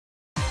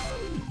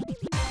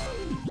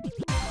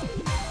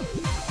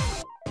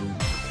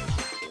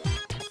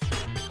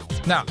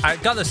Now, I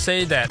gotta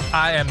say that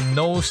I am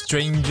no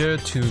stranger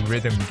to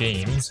rhythm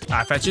games.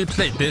 I've actually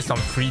played this on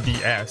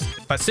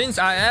 3DS. But since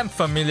I am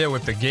familiar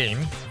with the game,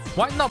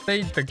 why not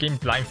play the game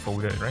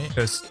blindfolded, right?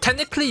 Because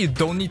technically you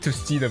don't need to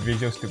see the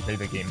visuals to play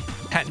the game.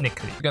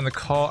 Technically. We're gonna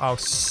call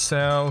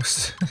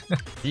ourselves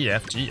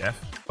GF.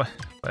 What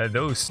are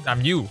those?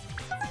 I'm you.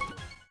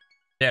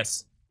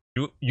 Yes.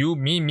 You,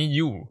 me,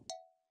 you.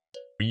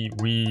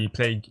 We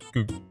play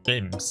good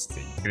games.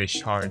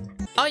 English hard.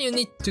 All you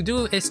need to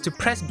do is to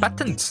press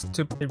buttons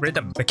to play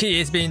rhythm. The key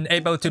is being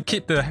able to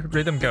keep the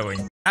rhythm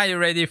going. Are you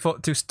ready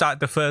to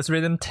start the first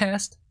rhythm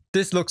test?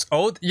 This looks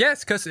old.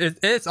 Yes, because it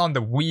is on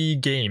the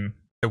Wii game.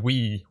 The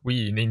Wii,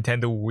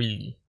 Nintendo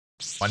Wii.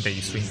 One day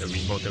you swing the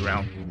remote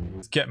around.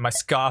 Let's get my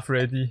scarf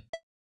ready.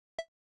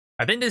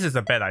 I think this is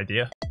a bad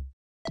idea.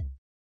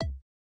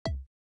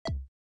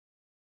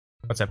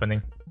 What's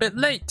happening? Bit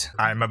late.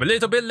 I'm a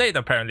little bit late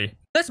apparently.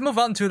 Let's move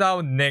on to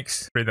our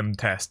next rhythm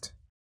test.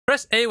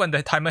 Press A when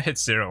the timer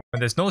hits 0. When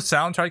there's no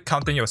sound, try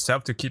counting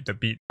yourself to keep the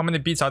beat. How many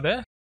beats are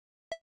there?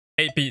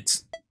 8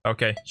 beats.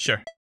 Okay,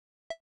 sure.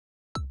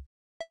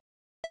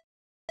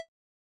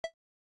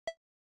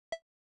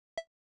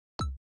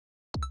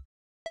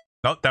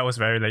 No, that was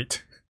very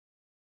late.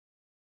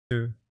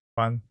 2,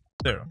 1,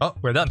 0. Oh,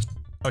 we're done.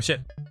 Oh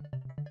shit.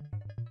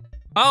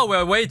 Oh,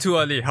 we're way too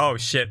early. Oh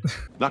shit.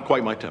 Not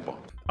quite my tempo.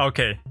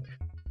 Okay.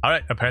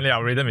 Alright, apparently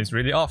our rhythm is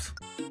really off.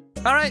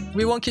 Alright,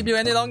 we won't keep you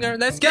any longer.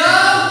 Let's go!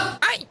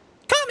 Aye!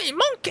 Call me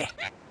monkey!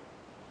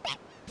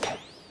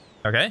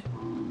 Okay.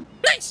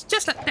 Nice!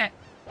 Just like that.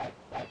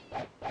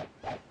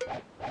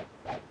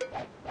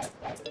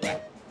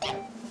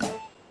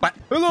 What?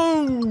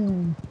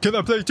 Hello! Can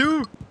I play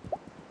too?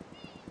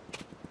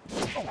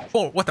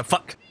 Oh, what the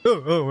fuck?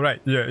 Oh,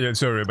 right. Yeah,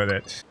 sorry about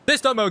that.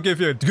 This time I'll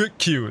give you a good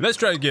cue. Let's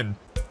try again.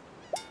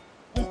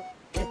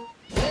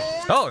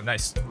 Oh,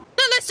 nice.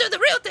 Now let's do the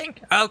real thing!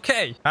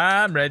 Okay,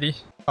 I'm ready.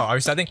 Oh, are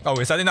we starting? Oh,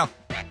 we're starting now.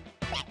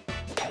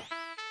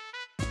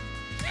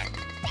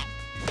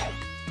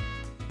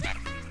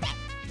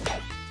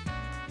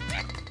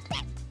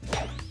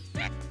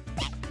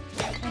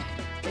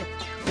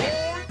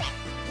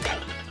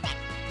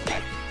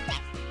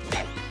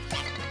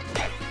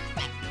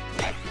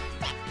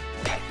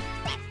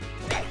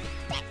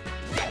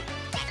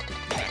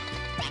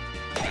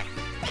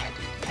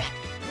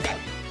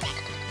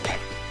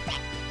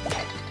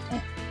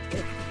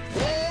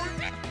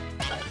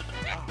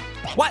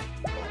 What?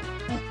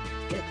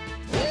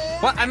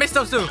 What? I missed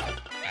those two.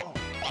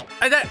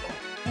 I did.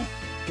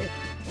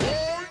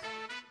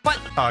 What?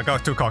 Oh, I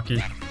got too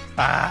cocky.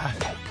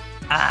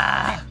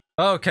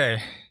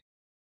 Okay.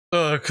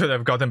 Could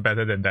have gotten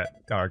better than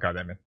that. Oh, god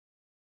damn it.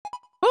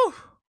 Whew.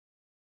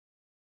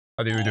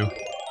 How do you do?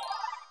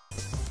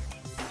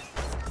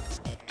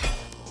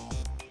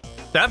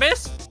 Did I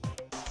miss?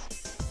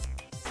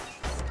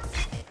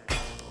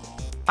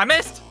 I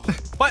missed.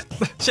 What?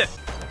 Shit.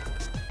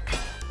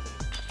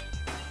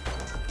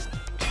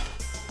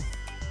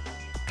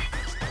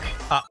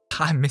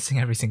 I'm missing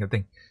every single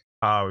thing.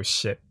 Oh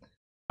shit.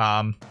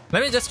 Let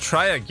me just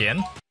try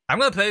again. I'm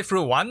gonna play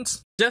through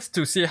once just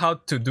to see how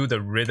to do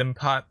the rhythm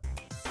part.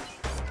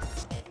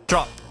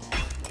 Drop.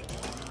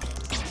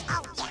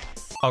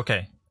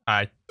 Okay,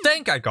 I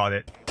think I got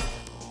it.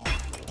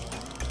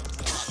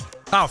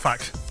 Oh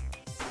fuck.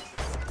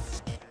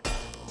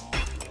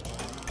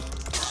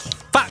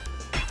 Fuck.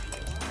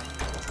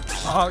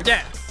 Oh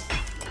yeah.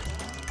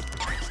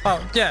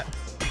 Oh yeah.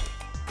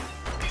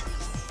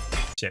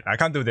 Shit, I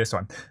can't do this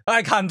one.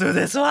 I can't do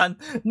this one.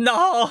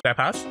 No. Did I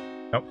pass?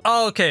 Nope.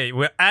 Okay,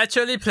 we'll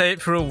actually play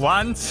it through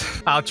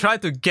once. I'll try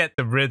to get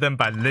the rhythm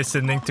by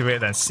listening to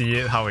it and see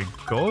it how it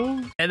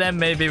goes. And then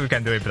maybe we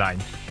can do it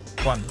blind.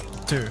 1,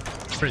 2,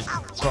 3,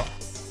 4,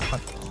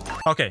 1.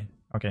 Okay.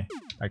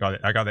 I got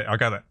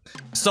it.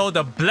 So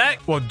the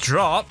black will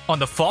drop on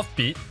the 4th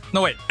beat.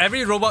 No wait,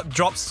 every robot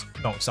drops...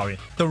 No, sorry.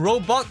 The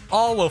robot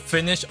all will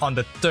finish on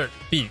the 3rd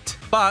beat.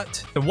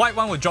 But the white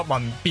one will drop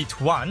on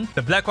beat 1.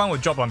 The black one will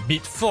drop on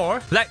beat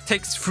 4. Black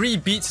takes 3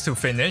 beats to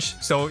finish.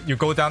 So you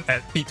go down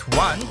at beat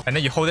 1. And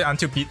then you hold it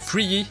until beat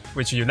 3,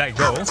 which you let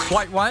go.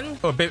 White one,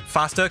 a bit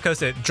faster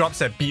because it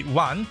drops at beat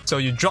 1. So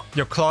you drop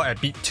your claw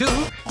at beat 2.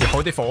 You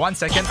hold it for 1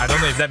 second. I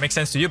don't know if that makes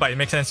sense to you, but it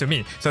makes sense to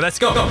me. So let's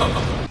go.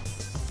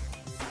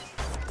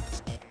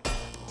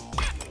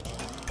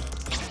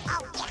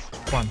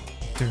 1,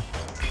 2,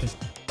 3.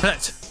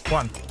 Let's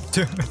 1,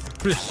 2,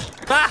 3.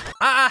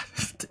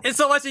 It's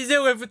so much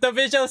easier with the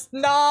visuals.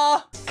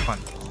 No. 1,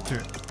 2,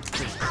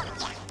 3.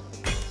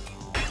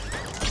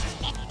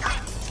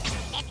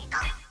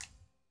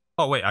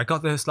 Oh wait, I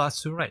got this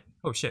last 2 right.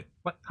 Oh shit.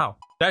 What? How?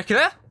 Did I kill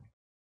it?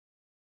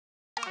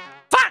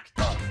 Fuck!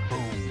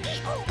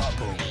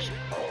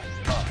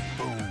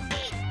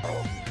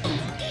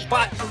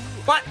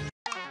 What?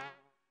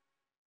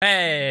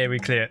 Hey, we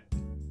cleared.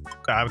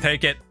 I'll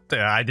take it.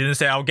 I didn't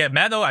say I'll get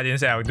medal. I didn't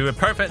say I'll do it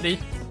perfectly.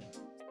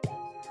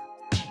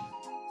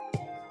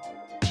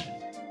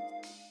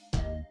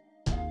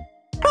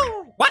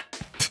 What?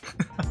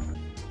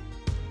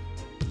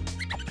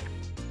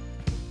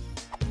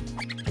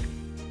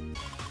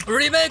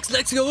 Remix,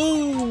 let's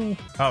go!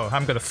 Oh,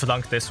 I'm gonna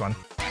flunk this one.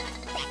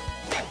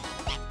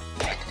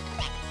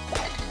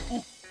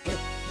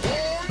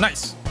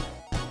 Nice!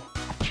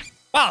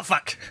 Oh,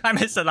 fuck! I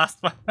missed the last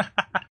one.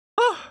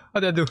 Oh,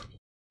 what did I do?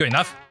 Good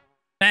enough?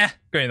 Eh,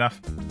 good enough.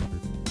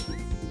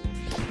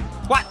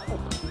 What?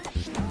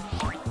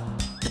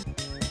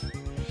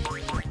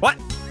 What?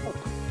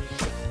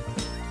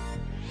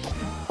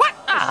 What?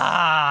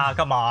 Ah,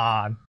 come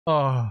on.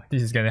 Oh,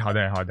 this is getting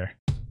harder and harder.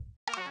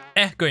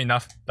 Eh, good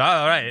enough.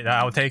 Alright,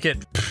 I'll take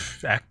it.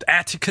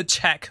 Etiquette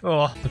check.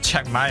 Oh,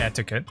 check my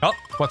etiquette. Oh,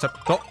 what's up?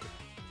 Oh,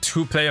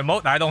 2-player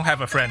mode. I don't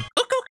have a friend.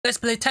 Let's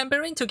play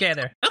tambourine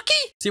together.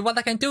 Okay. See what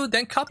I can do,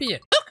 then copy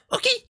it.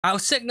 Okay. I'll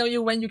signal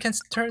you when you can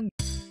turn.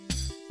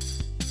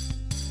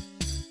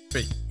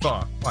 3,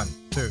 4, 1,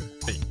 2,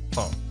 3,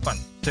 4, 1,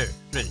 2,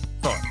 3,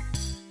 4.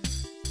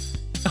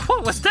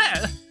 What was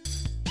that?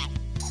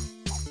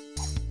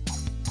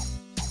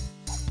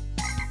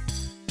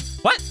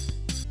 What?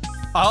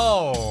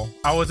 Oh,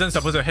 I wasn't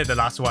supposed to hit the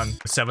last one.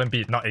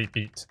 7-beat, not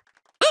 8-beat.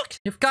 Look,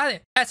 you've got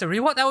it. As a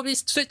reward, I will be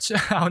switch.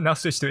 I'll now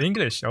switch to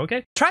English.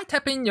 Okay. Try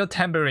tapping your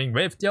tambourine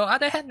with your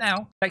other hand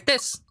now, like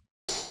this.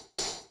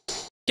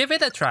 Give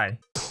it a try.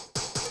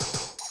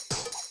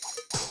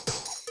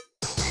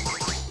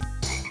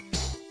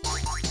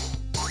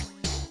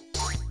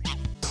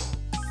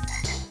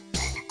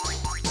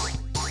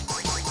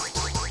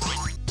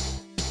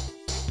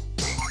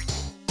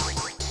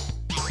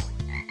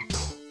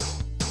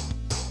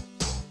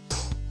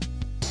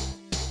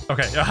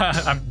 Okay,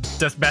 I'm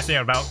just messing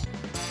about.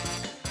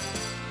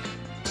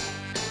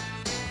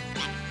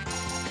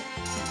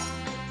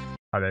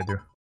 How did I do?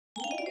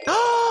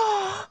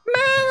 Oh,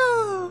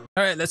 man!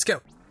 Alright, let's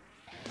go.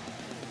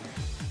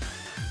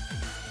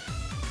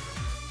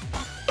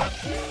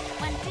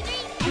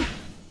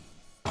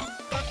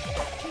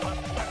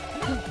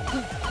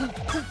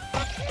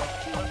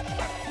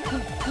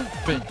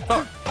 Three,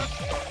 four.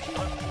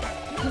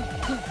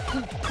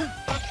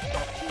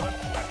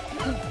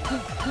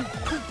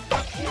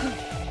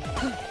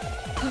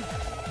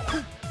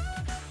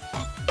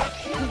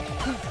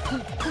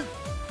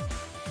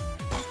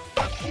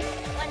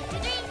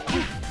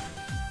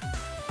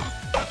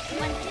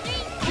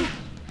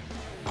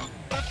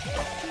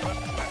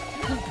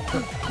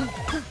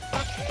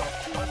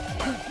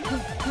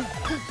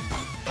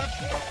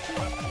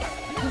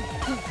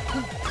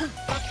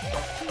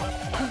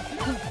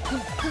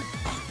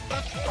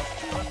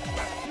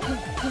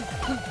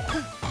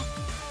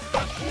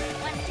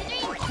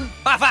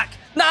 Ah, fuck!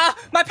 Nah!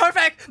 My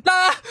perfect!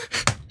 Nah!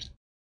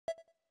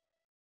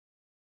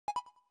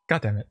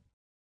 God damn it.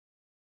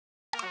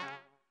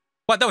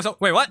 What? That was...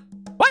 Wait, what?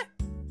 What?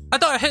 I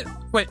thought I hit...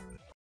 Wait.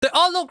 They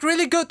all look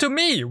really good to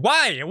me.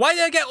 Why? Why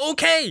did I get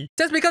okay?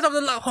 Just because of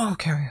the... Oh,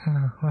 okay.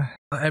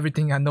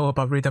 Everything I know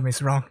about rhythm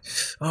is wrong.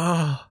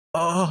 Oh,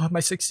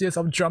 my 6 years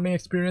of drumming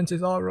experience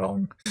is all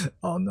wrong.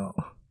 Oh, no.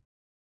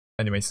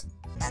 Anyways.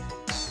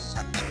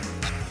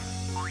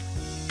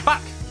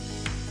 Fuck!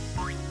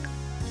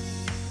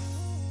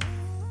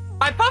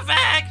 I'm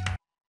perfect!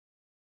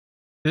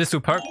 Is this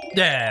super?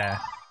 Yeah.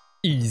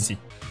 Easy.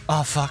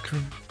 Oh, fuck.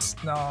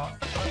 No.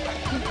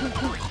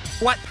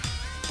 What? 3,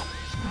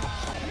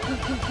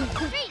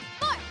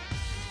 4.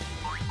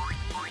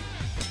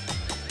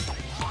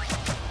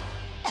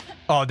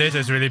 Oh, this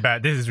is really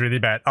bad. This is really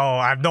bad. Oh,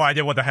 I have no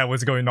idea what the hell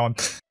was going on.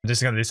 I'm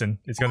just gonna listen.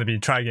 It's gonna be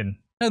try again.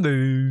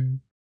 Hello.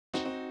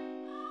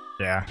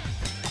 Yeah.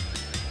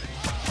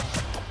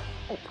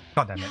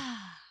 God damn it.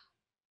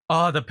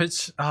 Oh, the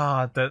pitch.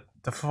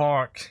 The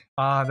fork.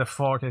 The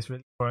fork is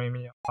really throwing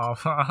me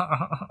off.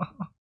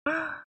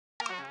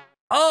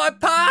 Oh, I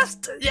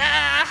passed!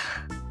 Yeah!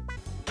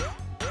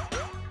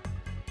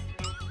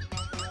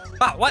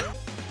 Ah, what?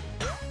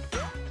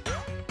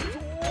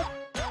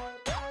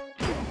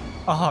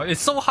 Oh,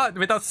 it's so hard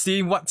without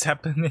seeing what's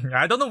happening.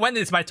 I don't know when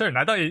it's my turn.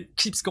 I thought it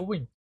keeps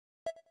going.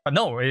 But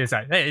no, it is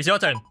like, hey, it's your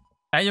turn.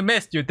 And you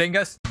missed, you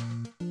dingus.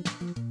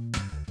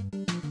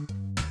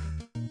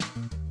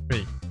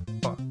 3,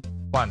 4,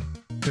 1,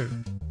 2.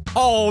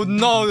 Oh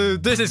no,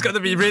 this is gonna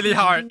be really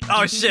hard.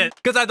 Oh shit.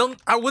 Because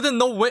I wouldn't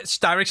know which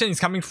direction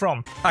it's coming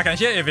from. I can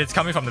hear if it's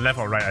coming from the left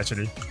or right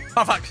actually.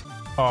 Oh fuck.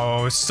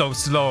 Oh, so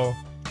slow.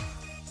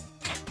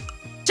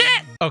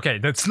 Shit! Okay,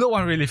 the slow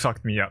one really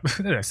fucked me up.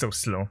 They're so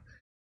slow.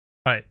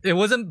 Alright, it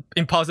wasn't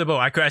impossible.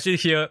 I could actually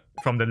hear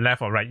from the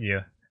left or right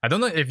ear. I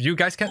don't know if you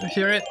guys can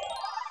hear it,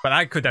 but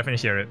I could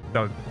definitely hear it.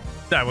 So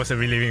that was a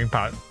relieving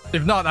part.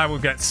 If not, I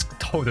would get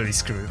totally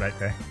screwed right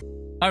there.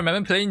 I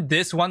remember playing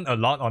this one a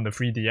lot on the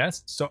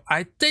 3DS, so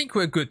I think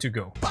we're good to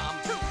go. Bomb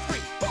 2, 3,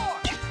 4. Bomb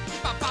 2, 3,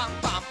 4. Bomb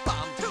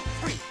 2,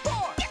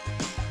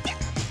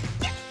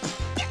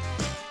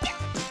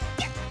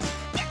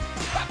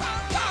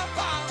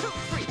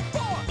 3, 4.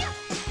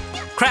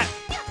 Crap!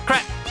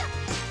 Crap!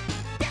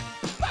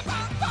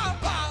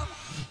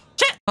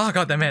 Shit! Oh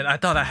god damn it, I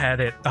thought I had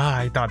it.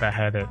 I thought I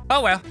had it.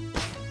 Oh well.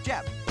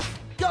 Jab.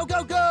 Go,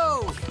 go,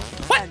 go!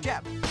 What? And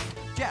jab.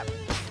 Jab.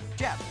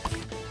 Jab.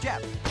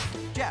 Jab.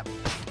 Jab.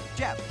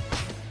 Jab.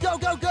 Go,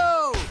 go,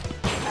 go!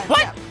 And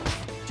What?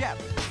 Jab. Jab.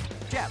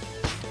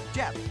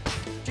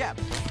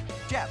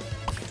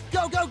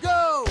 go,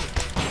 go!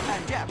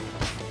 And jab,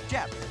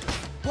 jab.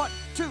 1,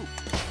 2.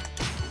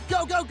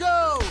 Go, go,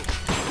 go!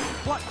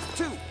 1,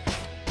 2.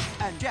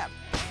 And jab,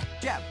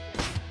 jab.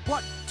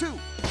 1, 2.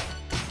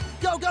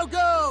 Go, go,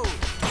 go!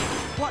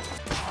 1,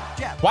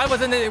 jab. Why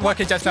wasn't it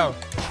working just now?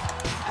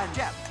 And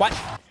jab. What?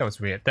 That was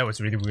weird. That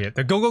was really weird.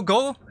 The go, go,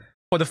 go,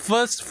 for the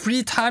first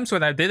 3 times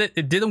when I did it,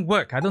 it didn't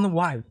work. I don't know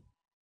why.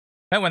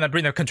 And when I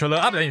bring the controller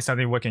up, then it's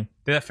suddenly working.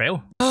 Did I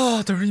fail?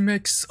 Oh, the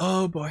remix.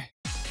 Oh boy.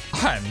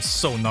 I'm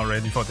so not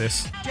ready for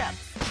this. Jab.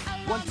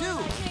 1, 2.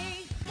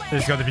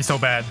 It's gonna be so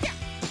bad.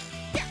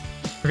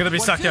 We're gonna be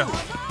 1, stuck 2. here.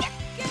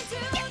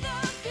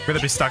 We're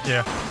gonna be stuck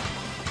here.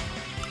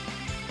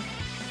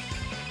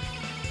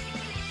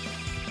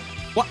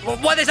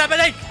 What is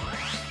happening?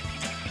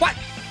 What?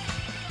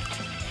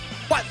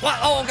 What?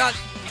 Oh god.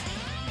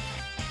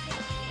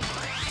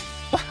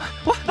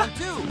 What? 1,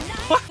 2.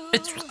 What?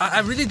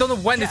 I really don't know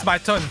when it's my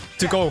turn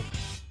to go.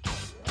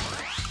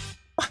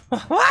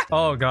 What?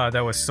 Oh god,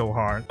 that was so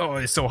hard. Oh,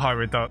 it's so hard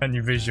without any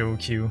visual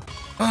cue.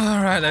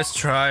 Alright, let's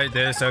try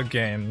this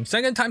again.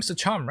 Second time's the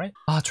charm, right?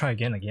 I'll try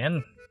again.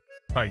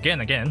 Try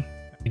again.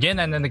 Again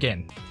and then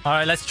again.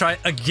 Alright, let's try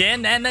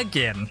again and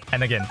again.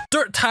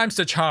 Third time's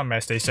the charm,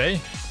 as they say.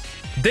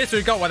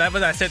 Disregard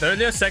whatever I said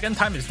earlier. Second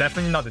time is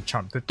definitely not the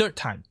charm. The third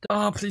time.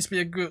 Oh, please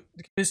be a good.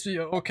 Please be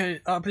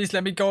okay. Please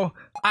let me go.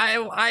 I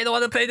don't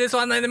want to play this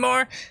one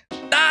anymore.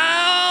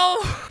 No.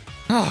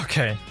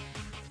 Okay.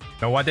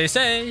 Know what they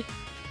say.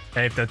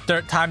 If the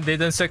third time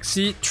didn't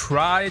succeed,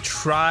 try and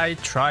try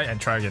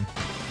again.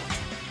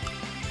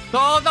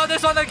 No, not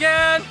this one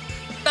again.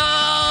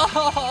 No.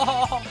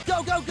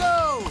 Go, go,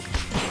 go!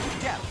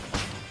 Jab,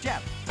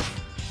 jab.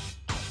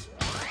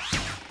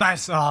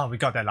 Nice. Oh, we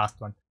got that last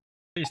one.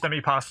 Please let me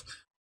pass.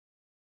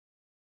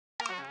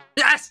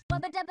 Yes! Is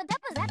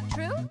that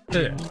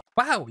true?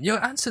 Wow,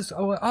 your answers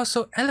were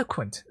also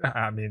eloquent.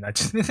 I mean, I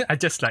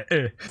just like.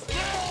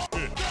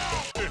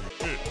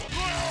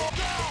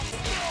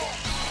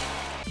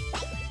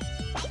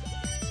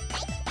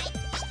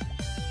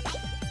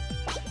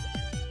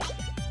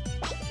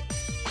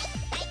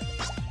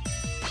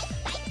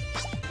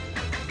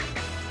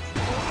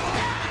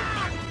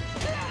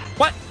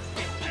 What?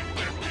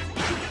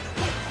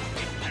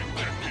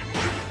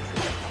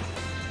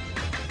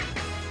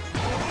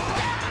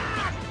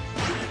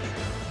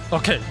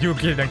 Okay, you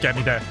didn't get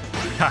me there.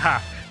 Haha,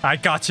 I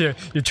got you.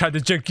 You tried to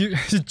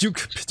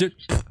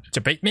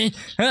debate me,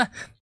 huh?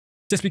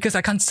 Just because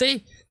I can't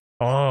say?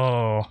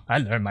 Oh, I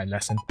learned my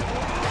lesson.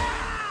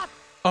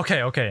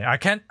 Okay,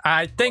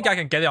 I think I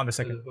can get it on the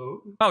second.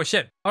 Oh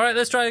shit. Alright,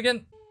 let's try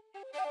again.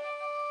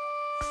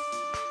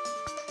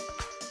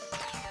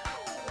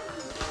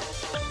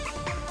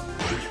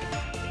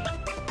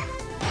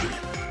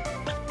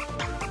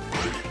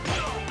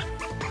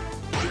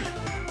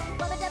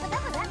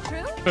 Is that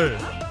true?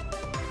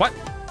 What?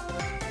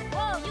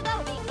 Whoa, you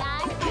go, big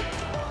guy. Is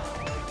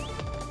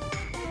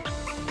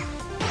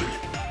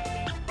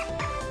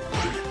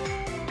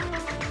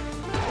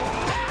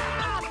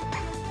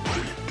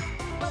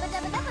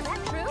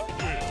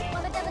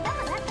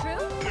that true?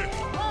 Is that true?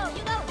 Whoa,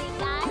 you go, big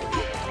guy.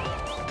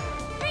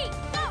 3,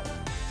 go!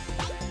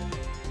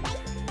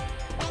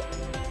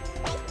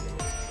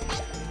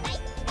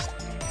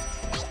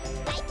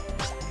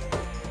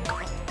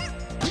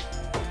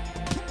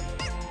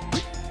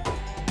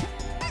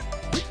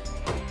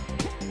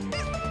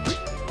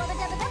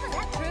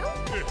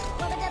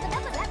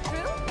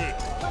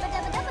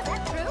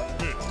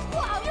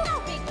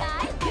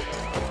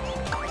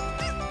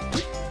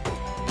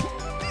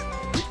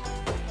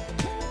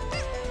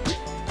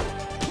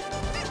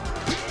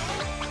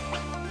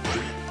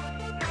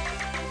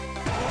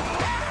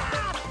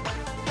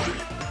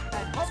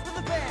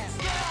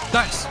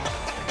 Nice.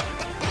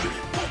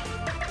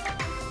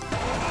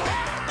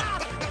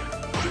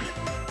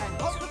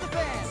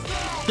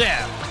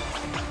 Yeah.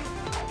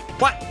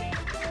 What?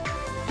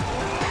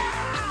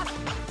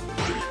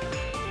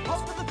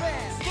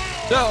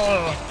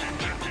 No.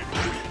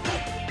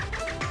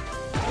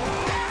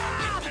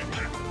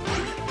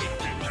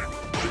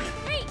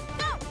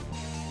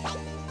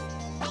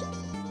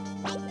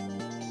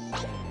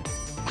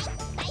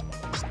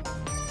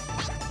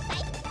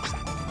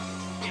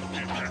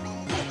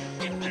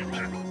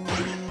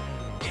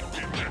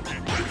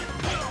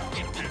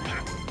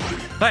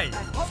 Hey.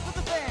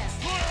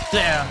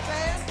 Yeah.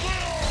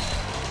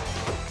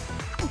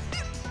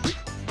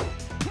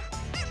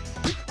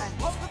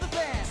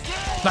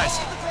 Nice.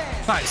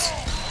 Nice.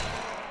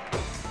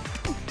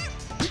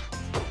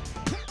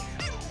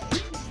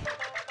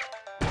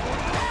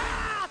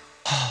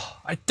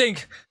 I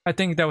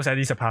think that was at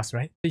least a pass,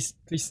 right? Please,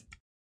 please.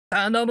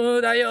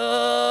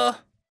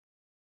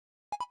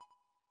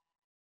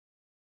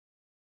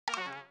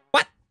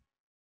 What?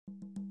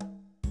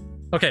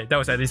 Okay, that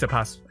was at least a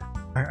pass.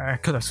 I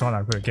could have sworn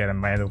I could get a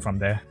medal from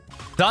there.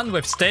 Done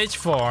with stage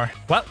 4.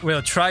 Well,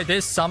 we'll try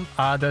this some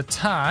other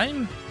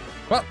time.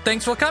 Well,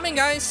 thanks for coming,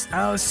 guys.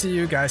 I'll see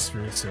you guys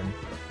real soon.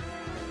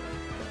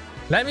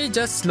 Let me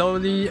just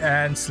slowly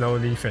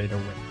fade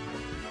away.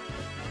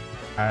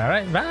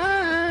 Alright,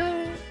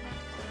 bye!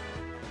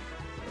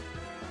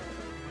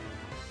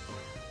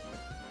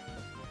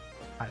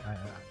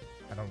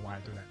 I don't know why I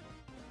do that.